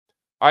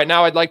All right,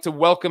 now I'd like to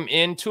welcome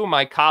in two of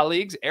my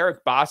colleagues,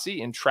 Eric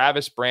Bossi and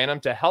Travis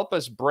Branham, to help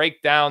us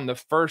break down the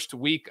first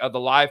week of the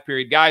live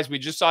period. Guys, we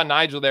just saw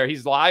Nigel there.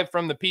 He's live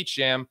from the Peach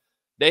Jam.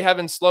 They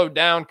haven't slowed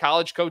down.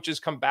 College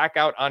coaches come back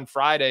out on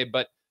Friday,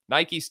 but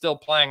Nike's still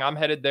playing. I'm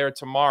headed there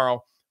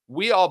tomorrow.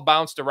 We all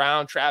bounced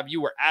around. Trav,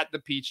 you were at the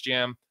Peach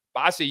Jam.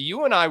 Bossi,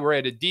 you and I were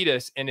at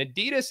Adidas, and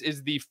Adidas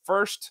is the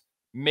first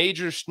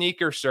major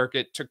sneaker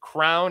circuit to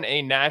crown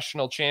a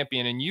national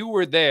champion, and you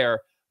were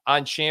there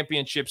on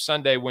Championship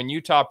Sunday when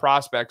Utah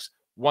Prospects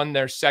won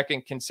their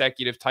second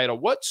consecutive title.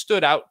 What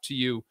stood out to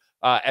you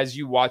as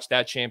you watched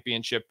that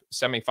championship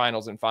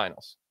semifinals and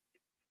finals?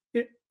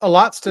 A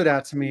lot stood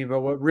out to me, but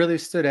what really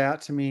stood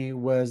out to me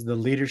was the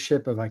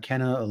leadership of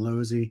Ikenna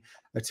Alozie,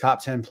 a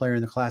top 10 player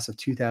in the class of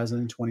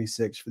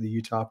 2026 for the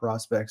Utah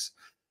Prospects.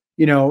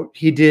 You know,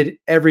 he did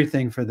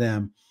everything for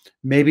them.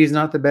 Maybe he's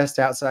not the best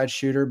outside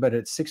shooter, but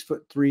at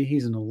 6'3",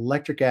 he's an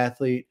electric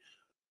athlete.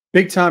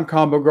 Big time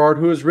combo guard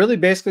who was really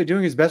basically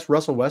doing his best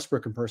Russell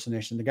Westbrook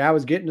impersonation. The guy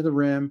was getting to the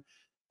rim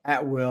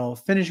at will,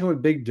 finishing with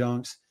big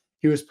dunks.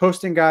 He was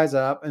posting guys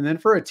up. And then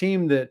for a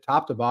team that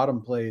top to bottom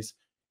plays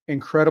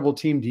incredible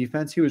team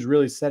defense, he was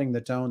really setting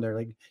the tone there.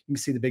 Like you can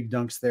see the big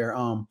dunks there.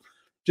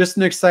 Just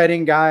an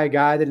exciting guy, a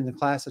guy that in the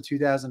class of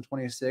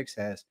 2026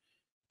 has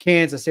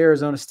Kansas,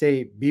 Arizona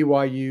State,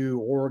 BYU,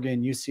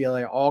 Oregon,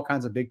 UCLA, all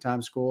kinds of big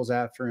time schools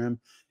after him.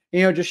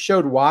 You know, just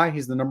showed why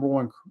he's the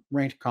 #1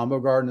 ranked combo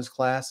guard in his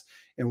class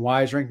and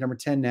why he's ranked number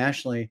 10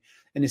 nationally.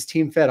 And his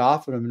team fed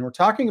off of him. And we're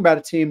talking about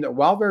a team that,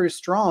 while very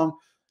strong,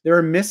 they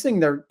were missing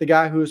the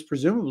guy who is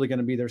presumably going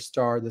to be their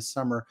star this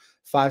summer,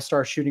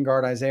 5-star shooting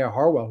guard Isaiah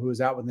Harwell, who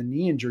was out with a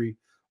knee injury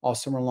all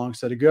summer long.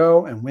 So to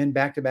go and win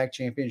back-to-back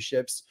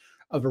championships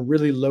of a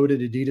really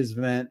loaded Adidas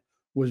event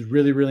was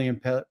really, really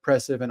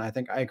impressive. And I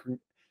think Ike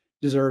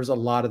deserves a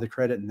lot of the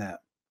credit in that.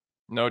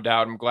 No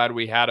doubt. I'm glad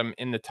we had him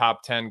in the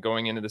top 10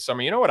 going into the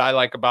summer. You know what I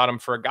like about him?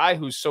 For a guy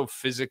who's so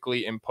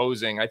physically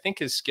imposing, I think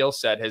his skill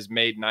set has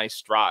made nice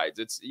strides.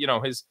 It's, you know,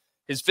 his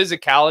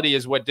physicality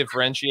is what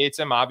differentiates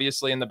him,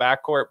 obviously, in the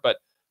backcourt, but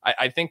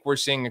I think we're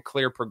seeing a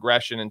clear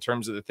progression in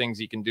terms of the things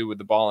he can do with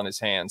the ball in his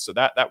hands. So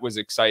that was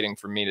exciting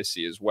for me to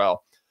see as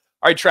well.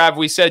 All right, Trav,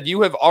 we said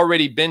you have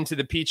already been to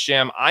the Peach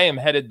Jam. I am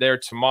headed there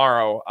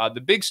tomorrow.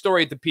 The big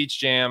story at the Peach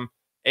Jam,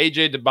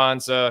 AJ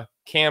DeBonza,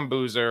 Cam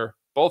Boozer,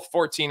 both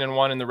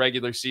 14-1 in the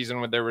regular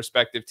season with their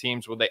respective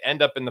teams. Will they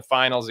end up in the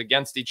finals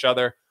against each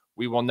other?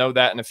 We will know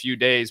that in a few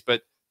days.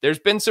 But there's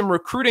been some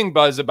recruiting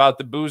buzz about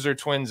the Boozer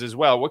twins as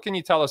well. What can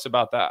you tell us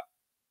about that?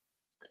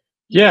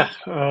 Yeah,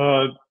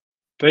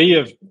 they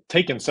have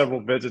taken several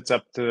visits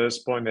up to this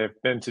point.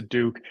 They've been to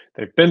Duke,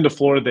 they've been to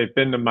Florida, they've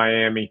been to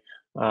Miami,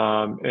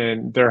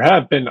 and there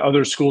have been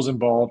other schools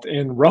involved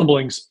in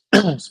rumblings,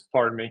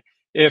 pardon me,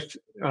 if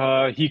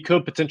he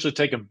could potentially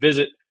take a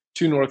visit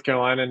to North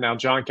Carolina. Now,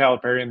 John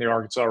Calipari and the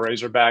Arkansas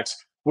Razorbacks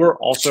were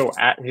also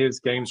at his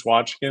games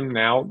watching him.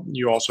 Now,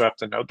 you also have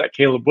to note that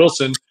Caleb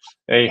Wilson,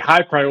 a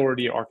high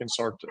priority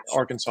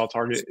Arkansas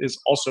target, is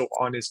also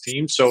on his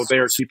team. So they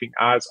are keeping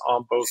eyes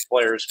on both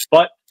players.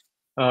 But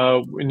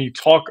when you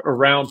talk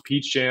around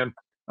Peach Jam,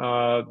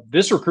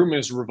 this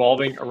recruitment is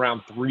revolving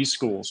around 3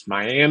 schools.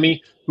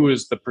 Miami, who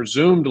is the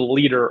presumed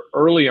leader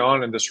early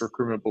on in this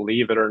recruitment,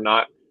 believe it or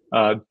not.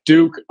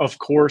 Duke, of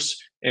course,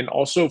 and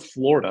also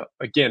Florida.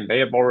 Again, they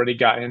have already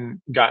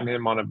gotten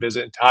him on a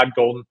visit. And Todd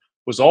Golden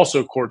was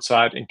also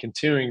courtside and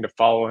continuing to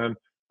follow him.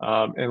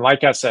 And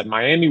like I said,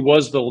 Miami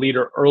was the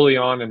leader early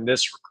on in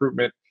this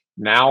recruitment.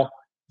 Now,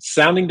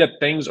 sounding that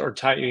things are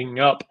tightening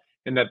up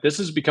and that this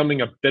is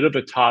becoming a bit of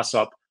a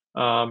toss-up.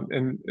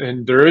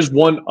 And there is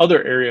one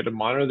other area to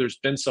monitor. There's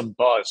been some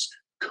buzz.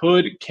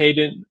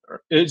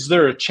 Is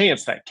there a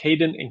chance that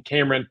Caden and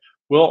Cameron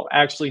will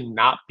actually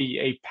not be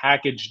a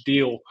package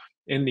deal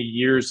in the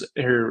years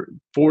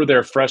for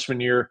their freshman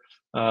year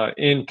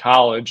in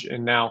college?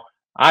 And now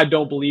I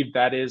don't believe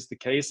that is the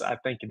case. I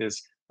think it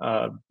is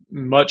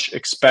much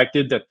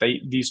expected that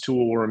these two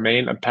will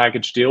remain a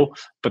package deal,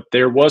 but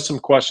there was some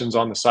questions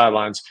on the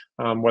sidelines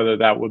whether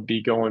that would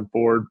be going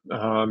forward.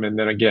 And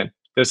then again,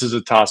 this is a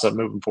toss-up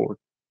moving forward.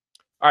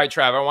 All right,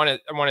 Trav, I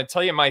want to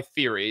tell you my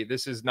theory.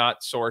 This is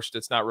not sourced.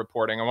 It's not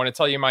reporting. I want to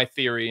tell you my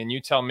theory, and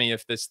you tell me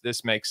if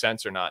this makes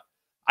sense or not.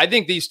 I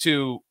think these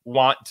two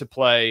want to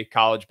play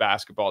college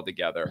basketball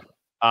together.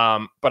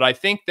 But I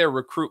think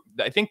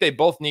I think they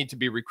both need to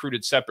be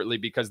recruited separately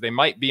because they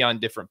might be on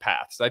different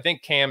paths. I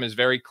think Cam is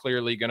very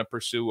clearly going to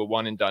pursue a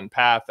one-and-done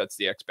path. That's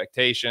the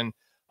expectation.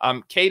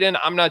 Caden,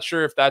 I'm not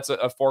sure if that's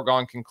a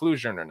foregone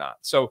conclusion or not.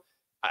 So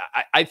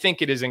I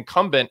think it is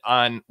incumbent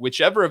on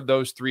whichever of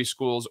those 3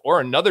 schools or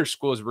another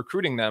school is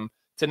recruiting them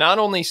to not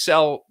only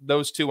sell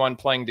those two on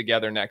playing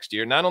together next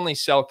year, not only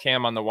sell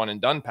Cam on the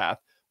one-and-done path,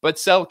 but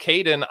sell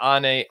Caden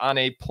on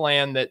a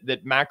plan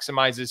that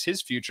maximizes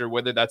his future,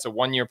 whether that's a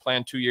 1-year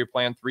plan, 2-year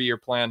plan, 3-year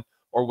plan,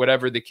 or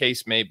whatever the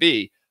case may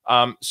be.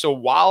 So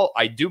while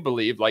I do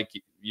believe, like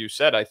you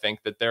said, I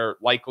think that they're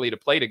likely to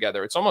play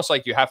together, it's almost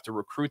like you have to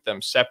recruit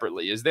them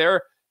separately.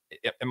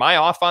 Am I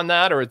off on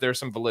that, or is there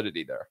some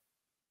validity there?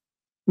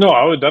 No,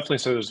 I would definitely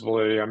say there's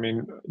validity. I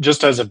mean,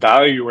 just as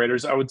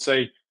evaluators, I would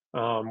say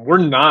we're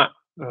not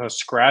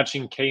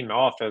scratching Caden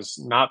off as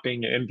not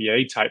being an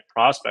NBA type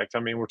prospect. I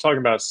mean, we're talking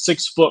about a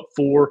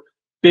 6'4",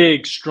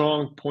 big,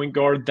 strong point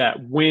guard that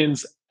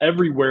wins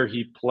everywhere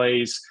he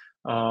plays.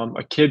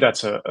 A kid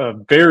that's a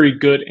very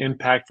good,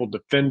 impactful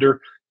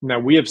defender. Now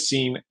we have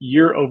seen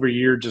year over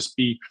year just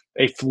be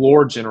a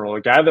floor general,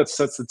 a guy that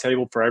sets the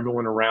table for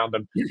everyone around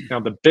him. Now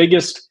the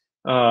biggest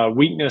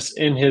weakness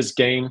in his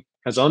game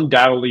has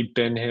undoubtedly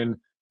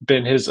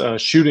been his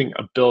shooting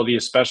ability,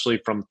 especially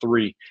from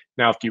three.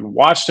 Now, if you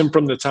watched him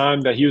from the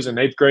time that he was in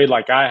 8th grade,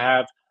 like I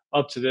have,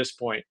 up to this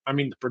point, I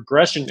mean, the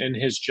progression in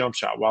his jump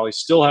shot, while he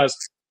still has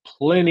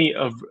plenty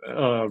of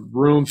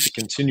room to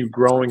continue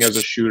growing as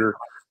a shooter,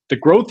 the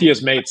growth he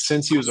has made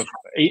since he was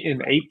in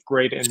 8th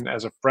grade and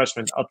as a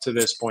freshman up to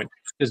this point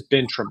has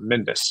been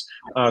tremendous.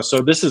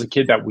 So this is a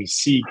kid that we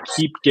see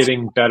keep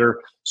getting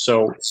better.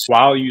 So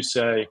while you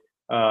say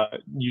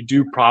you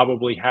do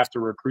probably have to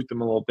recruit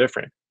them a little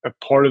different, a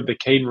part of the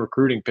Caden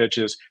recruiting pitch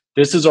is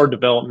this is our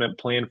development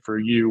plan for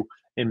you.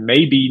 And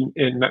maybe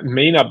it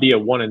may not be a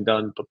one and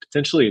done, but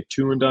potentially a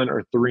 2 and done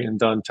or 3 and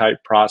done type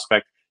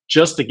prospect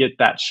just to get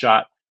that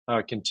shot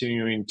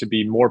continuing to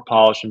be more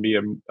polished and be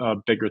a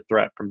bigger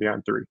threat from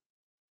beyond three.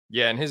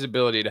 Yeah, and his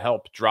ability to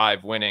help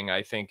drive winning,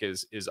 I think,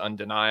 is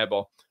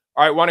undeniable.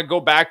 All right, want to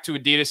go back to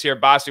Adidas here,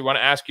 Bossi. Want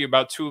to ask you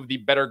about two of the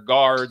better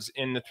guards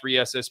in the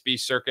 3SSB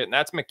circuit, and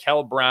that's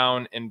Mikel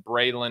Brown and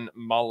Braylon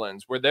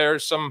Mullins. Were there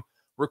some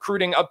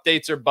recruiting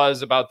updates or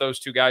buzz about those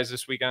two guys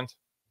this weekend?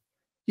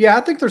 Yeah,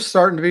 I think there's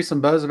starting to be some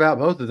buzz about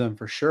both of them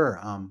for sure.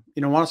 I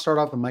want to start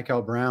off with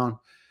Mikel Brown,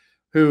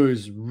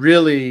 who's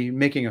really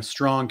making a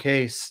strong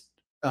case.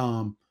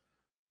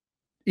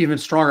 Even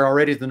stronger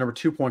already as the number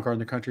 2 point guard in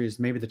the country, is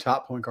maybe the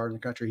top point guard in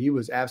the country. He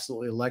was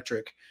absolutely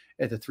electric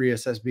at the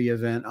 3SSB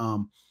event.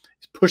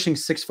 He's pushing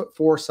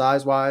 6'4"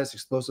 size-wise,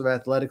 explosive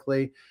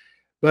athletically.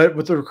 But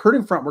with the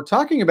recruiting front, we're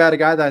talking about a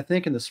guy that I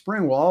think in the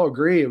spring we'll all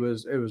agree it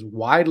was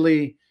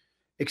widely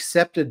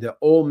accepted that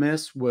Ole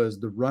Miss was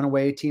the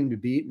runaway team to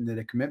beat and that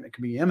a commitment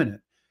could be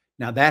imminent.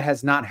 Now that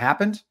has not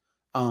happened.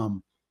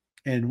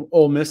 And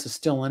Ole Miss is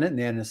still in it, and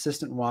they had an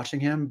assistant watching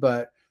him.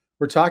 But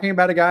we're talking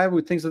about a guy who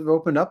things have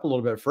opened up a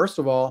little bit. First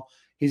of all,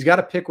 he's got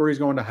to pick where he's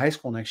going to high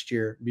school next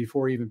year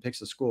before he even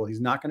picks a school. He's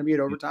not going to be at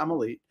Overtime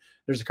Elite.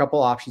 There's a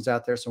couple options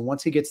out there. So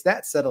once he gets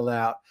that settled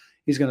out,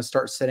 he's going to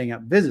start setting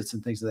up visits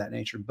and things of that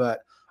nature.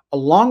 But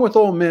along with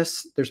Ole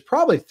Miss, there's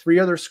probably 3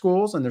 other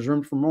schools, and there's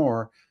room for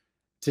more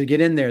to get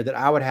in there that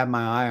I would have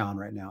my eye on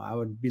right now. I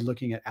would be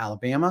looking at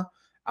Alabama.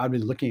 I would be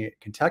looking at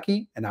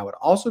Kentucky, and I would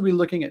also be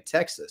looking at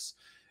Texas.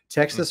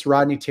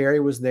 Rodney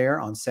Terry was there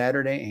on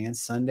Saturday and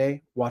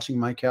Sunday watching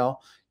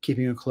Mikel,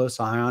 keeping a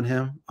close eye on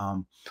him.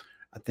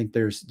 I think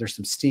there's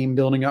some steam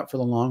building up for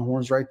the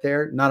Longhorns right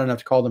there. Not enough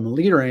to call them a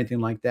leader or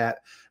anything like that,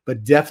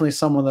 but definitely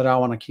someone that I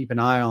want to keep an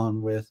eye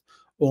on with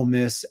Ole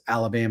Miss,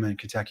 Alabama, and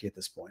Kentucky at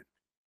this point.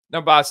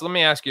 Now, Boss, let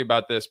me ask you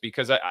about this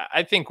because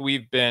I think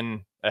we've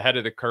been ahead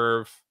of the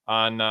curve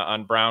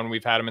on Brown.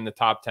 We've had him in the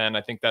top 10.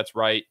 I think that's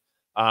right.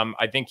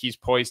 I think he's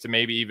poised to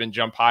maybe even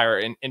jump higher.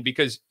 And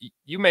because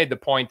you made the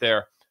point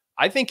there,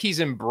 I think he's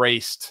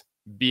embraced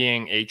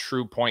being a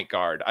true point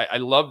guard. I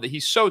love that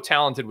he's so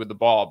talented with the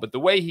ball, but the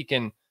way he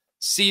can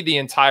see the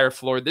entire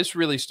floor, this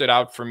really stood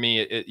out for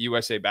me at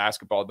USA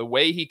Basketball. The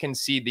way he can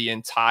see the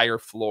entire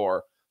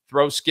floor,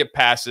 throw skip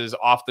passes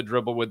off the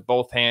dribble with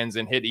both hands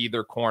and hit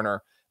either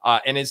corner.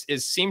 And is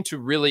seemed to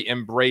really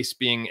embrace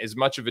being as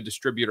much of a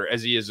distributor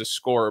as he is a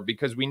scorer,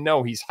 because we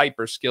know he's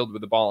hyper skilled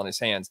with the ball in his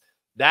hands.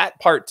 That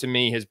part to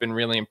me has been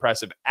really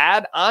impressive.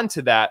 Add on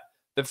to that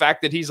the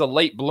fact that he's a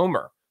late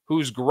bloomer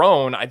who's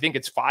grown, I think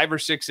it's 5 or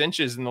 6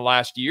 inches in the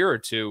last year or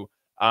two.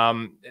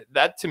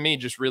 That to me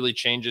just really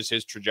changes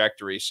his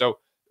trajectory. So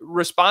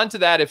respond to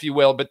that if you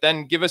will, but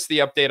then give us the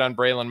update on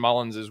Braylon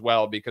Mullins as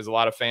well, because a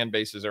lot of fan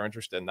bases are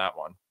interested in that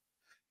one.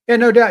 Yeah,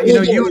 no doubt. You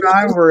and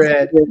I were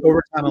at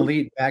Overtime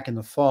Elite back in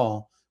the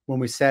fall when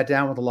we sat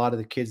down with a lot of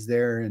the kids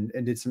there and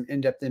did some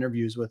in-depth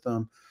interviews with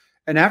them.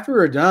 And after we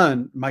were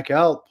done,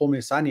 Mikel pulled me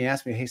aside and he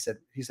asked me, he said,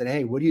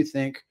 "Hey, what do you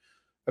think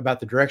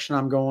about the direction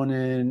I'm going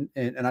in?"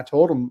 And I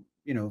told him,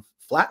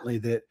 flatly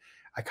that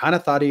I kind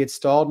of thought he had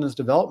stalled in his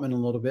development a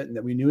little bit and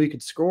that we knew he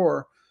could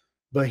score,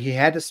 but he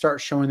had to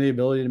start showing the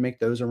ability to make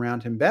those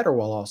around him better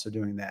while also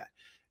doing that.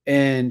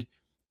 And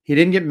he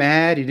didn't get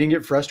mad. He didn't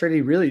get frustrated.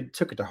 He really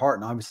took it to heart.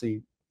 And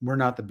obviously we're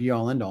not the be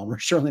all end all. We're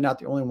certainly not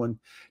the only one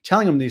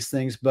telling him these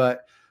things,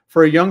 but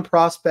for a young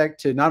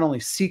prospect to not only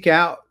seek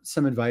out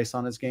some advice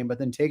on his game, but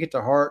then take it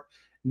to heart,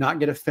 not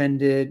get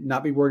offended,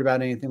 not be worried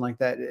about anything like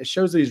that, it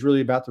shows that he's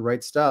really about the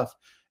right stuff.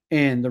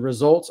 And the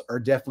results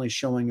are definitely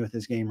showing with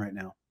his game right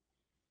now.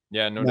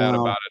 Yeah, no doubt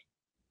about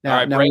it. All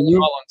right, Braylon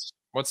Mullins,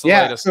 what's the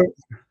latest?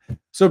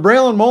 So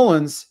Braylon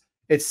Mullins,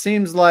 it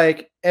seems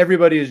like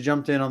everybody has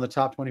jumped in on the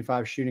top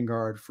 25 shooting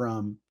guard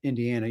from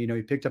Indiana.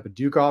 He picked up a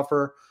Duke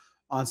offer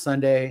on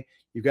Sunday.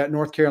 You've got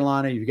North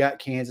Carolina, you've got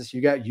Kansas,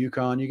 you got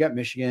UConn, you got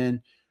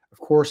Michigan, of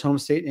course, home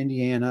state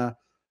Indiana,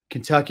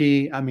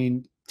 Kentucky,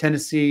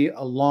 Tennessee,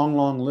 a long,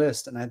 long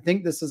list. And I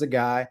think this is a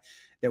guy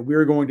that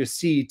we're going to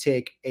see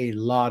take a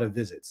lot of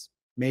visits,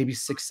 maybe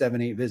 6,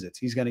 7, 8 visits.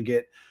 He's going to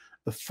get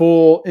the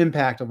full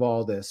impact of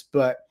all this.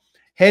 But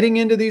heading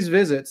into these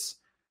visits,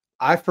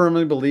 I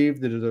firmly believe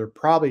that there are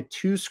probably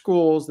 2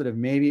 schools that have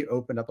maybe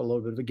opened up a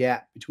little bit of a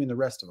gap between the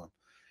rest of them.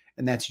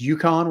 And that's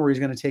UConn, where he's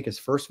going to take his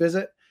first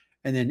visit,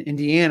 and then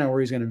Indiana, where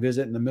he's going to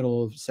visit in the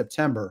middle of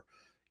September.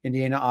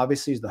 Indiana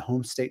obviously is the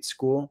home state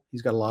school.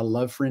 He's got a lot of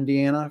love for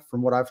Indiana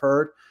from what I've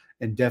heard,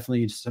 and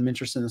definitely some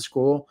interest in the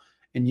school.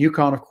 And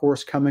UConn, of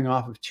course, coming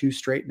off of 2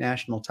 straight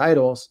national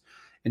titles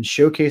and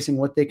showcasing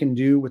what they can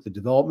do with the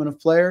development of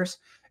players.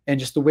 And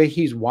just the way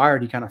he's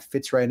wired, he kind of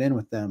fits right in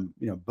with them.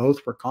 You know,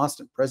 both were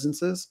constant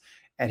presences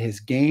at his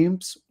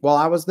games while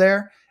I was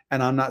there.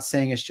 And I'm not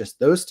saying it's just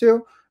those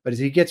 2, but as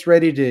he gets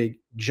ready to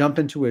jump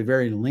into a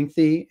very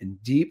lengthy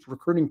and deep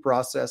recruiting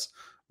process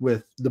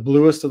with the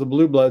bluest of the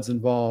blue bloods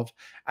involved,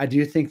 I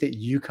do think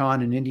that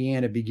UConn and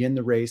Indiana begin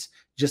the race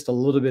just a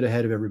little bit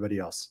ahead of everybody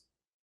else.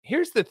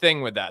 Here's the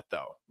thing with that,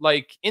 though.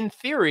 Like, in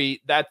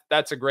theory,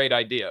 that's a great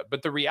idea.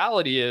 But the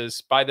reality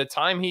is, by the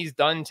time he's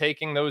done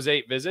taking those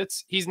 8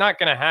 visits, he's not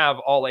going to have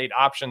all 8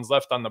 options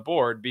left on the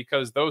board,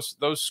 because those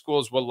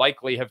schools will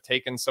likely have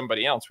taken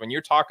somebody else. When you're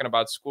talking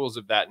about schools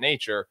of that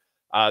nature,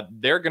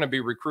 they're going to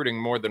be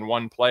recruiting more than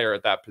one player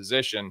at that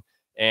position,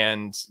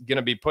 and going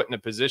to be put in a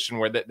position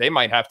where they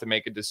might have to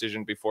make a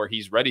decision before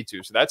he's ready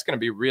to. So that's going to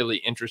be a really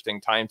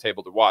interesting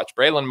timetable to watch.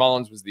 Braylon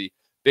Mullins was the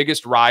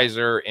biggest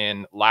riser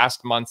in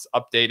last month's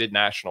updated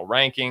national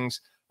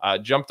rankings,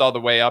 jumped all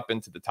the way up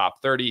into the top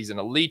 30. He's an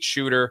elite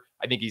shooter.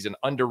 I think he's an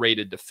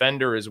underrated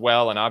defender as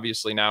well. And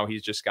obviously now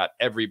he's just got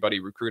everybody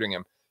recruiting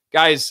him.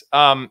 Guys,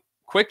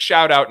 quick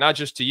shout out, not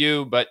just to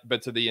you, but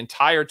to the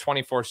entire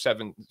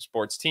 24/7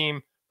 Sports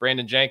team.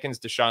 Brandon Jenkins,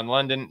 Deshaun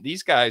London,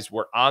 these guys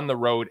were on the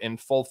road in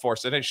full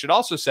force. And I should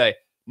also say,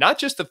 not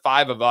just the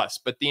 5 of us,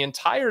 but the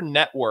entire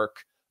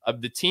network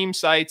of the team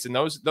sites, and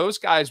those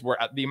guys were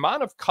the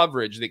amount of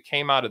coverage that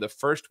came out of the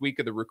first week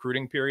of the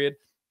recruiting period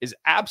is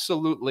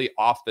absolutely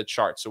off the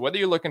chart. So whether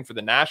you're looking for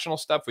the national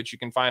stuff, which you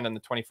can find on the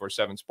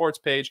 24/7 Sports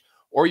page,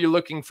 or you're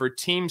looking for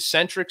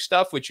team-centric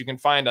stuff, which you can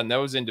find on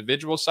those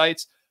individual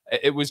sites,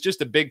 it was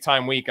just a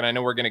big-time week, and I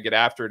know we're going to get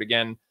after it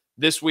again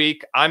this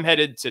week. I'm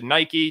headed to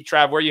Nike.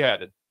 Trav, where are you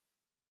headed?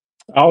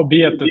 I'll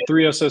be at the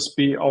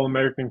 3SSB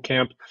All-American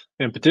Camp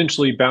and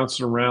potentially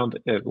bouncing around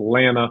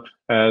Atlanta,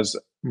 as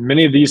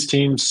many of these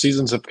teams'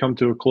 seasons have come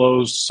to a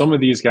close. Some of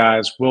these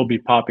guys will be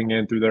popping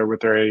in through there with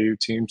their AAU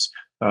teams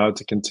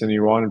to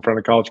continue on in front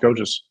of college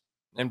coaches.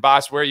 And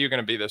Boss, where are you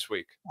going to be this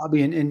week? I'll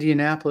be in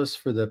Indianapolis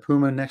for the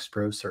Puma Next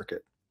Pro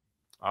circuit.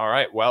 All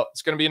right. Well,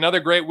 it's going to be another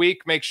great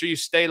week. Make sure you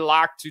stay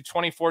locked to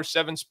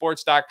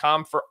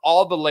 247sports.com for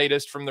all the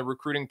latest from the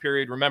recruiting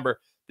period. Remember,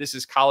 this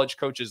is college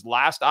coaches'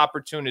 last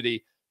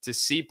opportunity to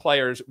see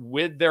players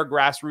with their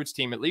grassroots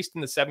team, at least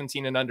in the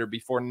 17 and under,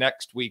 before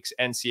next week's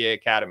NCAA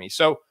Academy.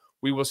 So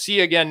we will see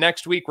you again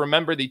next week.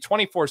 Remember, the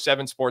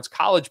 24/7 Sports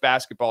College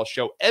Basketball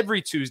Show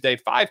every Tuesday,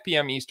 5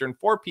 p.m. Eastern,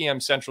 4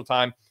 p.m. Central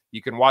Time.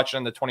 You can watch it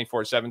on the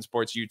 24/7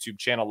 Sports YouTube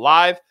channel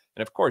live.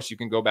 And, of course, you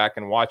can go back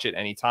and watch it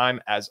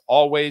anytime. As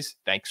always,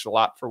 thanks a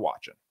lot for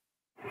watching.